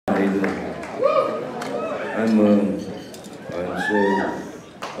I'm so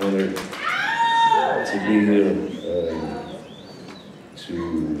honored to be here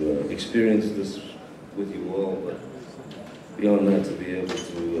to experience this with you all, but beyond that, to be able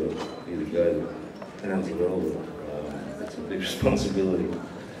to be the guy that hands it over. It's a big responsibility.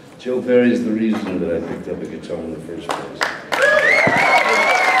 Joe Perry is the reason that I picked up a guitar in the first place.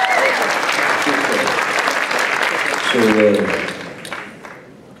 So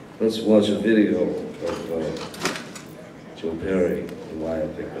let's watch a video of Joe Perry and why I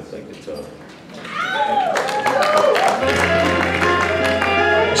picked up that guitar.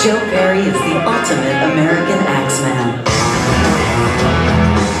 Joe Perry is the ultimate American axeman.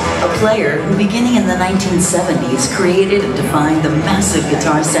 A player who, beginning in the 1970s, created and defined the massive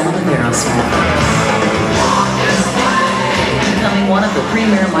guitar sound of Aerosmith. Becoming one of the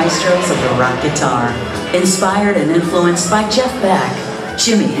premier maestros of the rock guitar, inspired and influenced by Jeff Beck,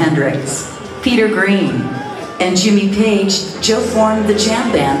 Jimi Hendrix, Peter Green, and Jimmy Page, Joe formed the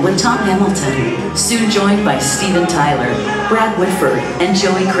jam band with Tom Hamilton, soon joined by Steven Tyler, Brad Whitford, and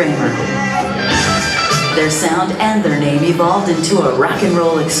Joey Kramer. Their sound and their name evolved into a rock and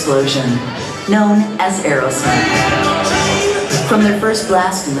roll explosion, known as Aerosmith. From their first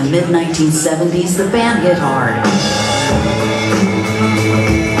blast in the mid-1970s, the band hit hard.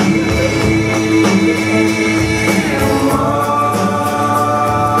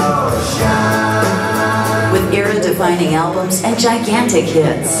 Era-defining albums and gigantic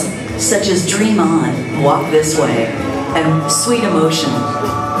hits, such as Dream On, Walk This Way, and Sweet Emotion.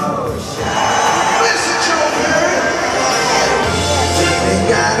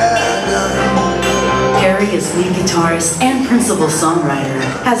 Perry, as lead guitarist and principal songwriter,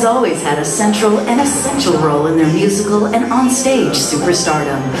 has always had a central and essential role in their musical and on-stage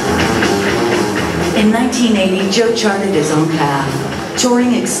superstardom. In 1980, Joe charted his own path,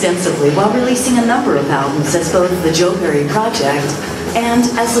 touring extensively while releasing a number of albums as both the Joe Perry Project and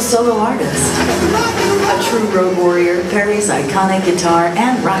as a solo artist. A true road warrior, Perry's iconic guitar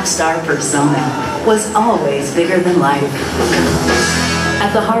and rock star persona was always bigger than life.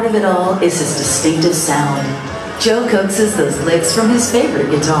 At the heart of it all is his distinctive sound. Joe coaxes those licks from his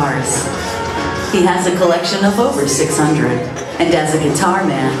favorite guitars. He has a collection of over 600, and as a guitar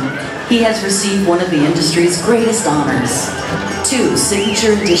man, he has received one of the industry's greatest honors, 2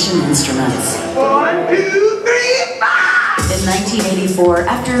 signature edition instruments. 1, 2, 3, 4! In 1984,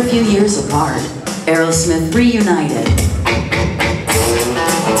 after a few years apart, Aerosmith reunited.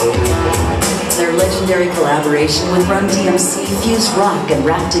 Their legendary collaboration with Run DMC fused rock and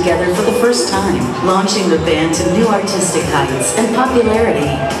rap together for the first time, launching the band to new artistic heights and popularity.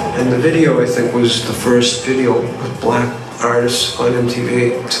 And the video, I think, was the first video with black artists on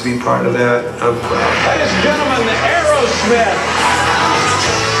MTV. To be part of that, I'm proud. Ladies and gentlemen, Aerosmith!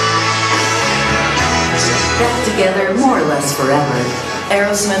 Back together more or less forever,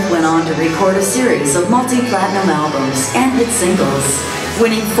 Aerosmith went on to record a series of multi-platinum albums and hit singles,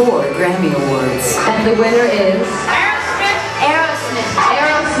 winning 4 Grammy Awards. And the winner is Aerosmith, Aerosmith,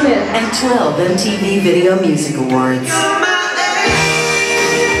 Aerosmith, and 12 MTV Video Music Awards.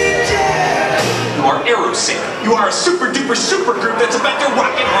 You are Aerosmith. You are a super duper super group that's about to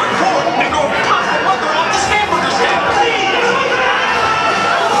rock and hardcore and go pop the mother off the hamburger stand.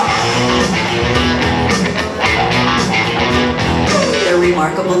 Their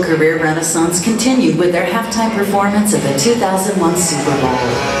remarkable career renaissance continued with their halftime performance at the 2001 Super Bowl,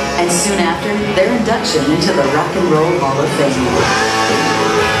 and soon after, their induction into the Rock and Roll Hall of Fame.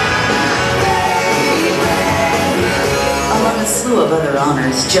 Among a slew of other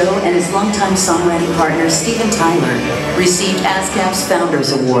honors, Joe and his longtime songwriting partner Steven Tyler received ASCAP's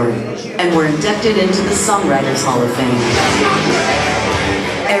Founders Award and were inducted into the Songwriters Hall of Fame.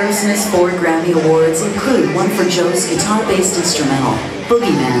 Aerosmith's 4 Grammy Awards include one for Joe's guitar-based instrumental,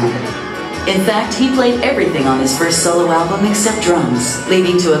 Boogeyman. In fact, he played everything on his first solo album except drums,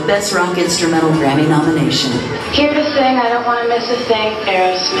 leading to a Best Rock Instrumental Grammy nomination. Here to sing, I don't want to miss a thing,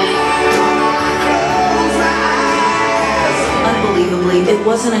 Aerosmith. Unbelievably, it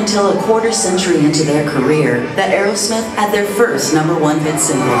wasn't until a quarter century into their career that Aerosmith had their first #1 hit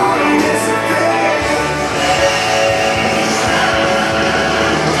single.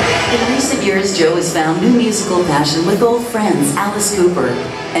 In recent years, Joe has found new musical passion with old friends Alice Cooper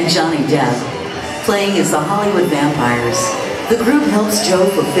and Johnny Depp, playing as the Hollywood Vampires. The group helps Joe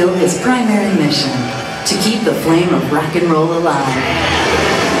fulfill his primary mission, to keep the flame of rock and roll alive.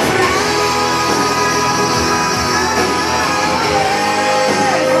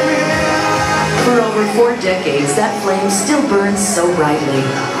 For over 4 decades, that flame still burns so brightly.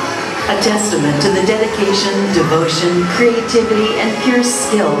 A testament to the dedication, devotion, creativity, and pure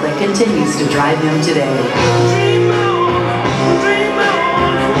skill that continues to drive him today. Dream on, dream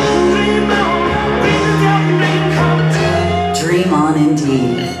on, dream on, Dream on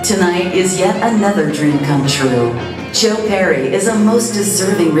indeed. Tonight is yet another dream come true. Joe Perry is a most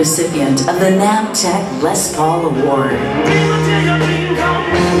deserving recipient of the NAMM Tech Les Paul Award.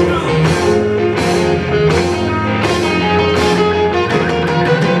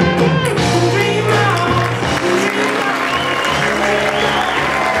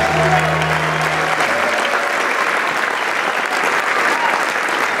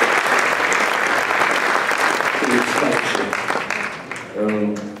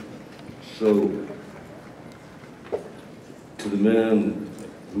 So, to the man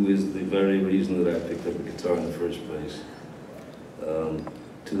who is the very reason that I picked up a guitar in the first place,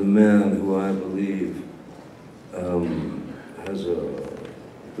 to the man who I believe has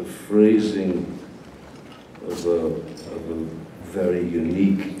the phrasing of a very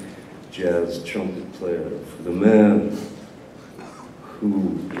unique jazz trumpet player, for the man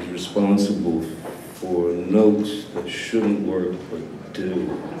who is responsible for notes that shouldn't work but do.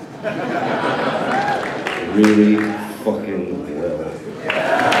 Really fucking well.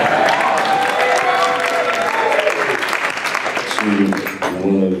 To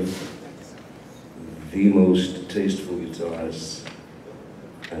one of the most tasteful guitarists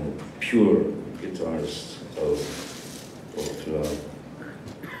and pure guitarists of all throughout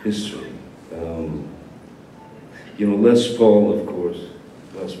history. You know, Les Paul, of course.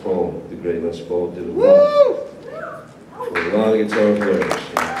 Les Paul, the great Les Paul, did a lot for a lot of guitar players.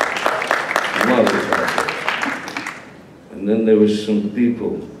 A lot of guitar players. And then there were some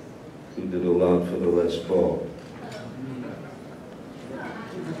people who did a lot for the Les Paul.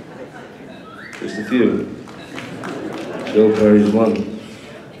 Just a few. Joe Perry's one.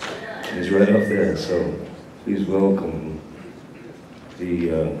 He's right up there, so please welcome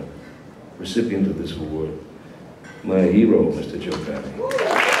the recipient of this award, my hero, Mr. Joe Perry.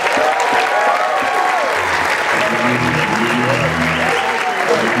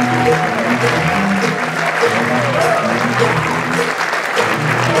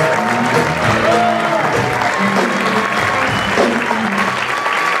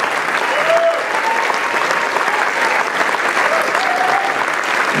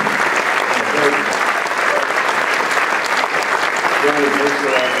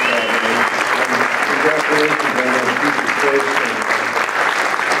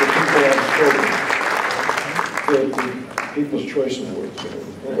 People's Choice Awards.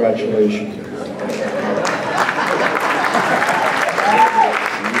 Congratulations.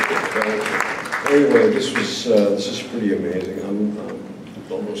 Anyway, this is pretty amazing. I'm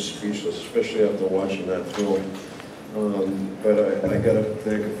almost speechless, especially after watching that film. But I got to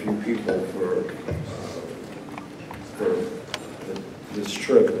thank a few people for this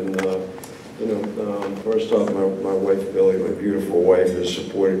trip. And you know, first off, my wife Billy, my beautiful wife, has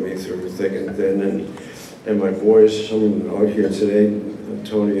supported me through thick and thin, and my boys, some of them out here today,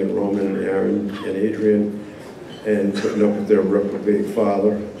 Tony and Roman and Aaron and Adrian, and putting up with their reprobate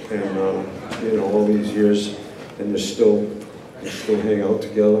father, and you know, all these years, and they still hang out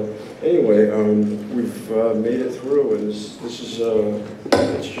together. Anyway, we've made it through, and this is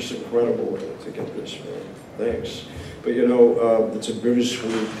it's just incredible to get this. Thanks. But you know, it's a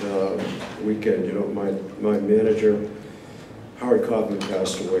bittersweet weekend. You know, my manager, Howard Kaufman,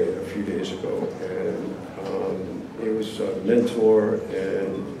 passed away a few days ago, and he was a mentor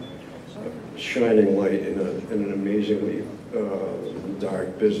and a shining light in an amazingly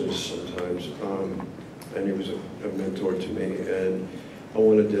dark business sometimes. And he was a mentor to me, and I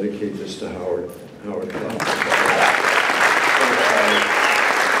want to dedicate this to Howard Kaufman.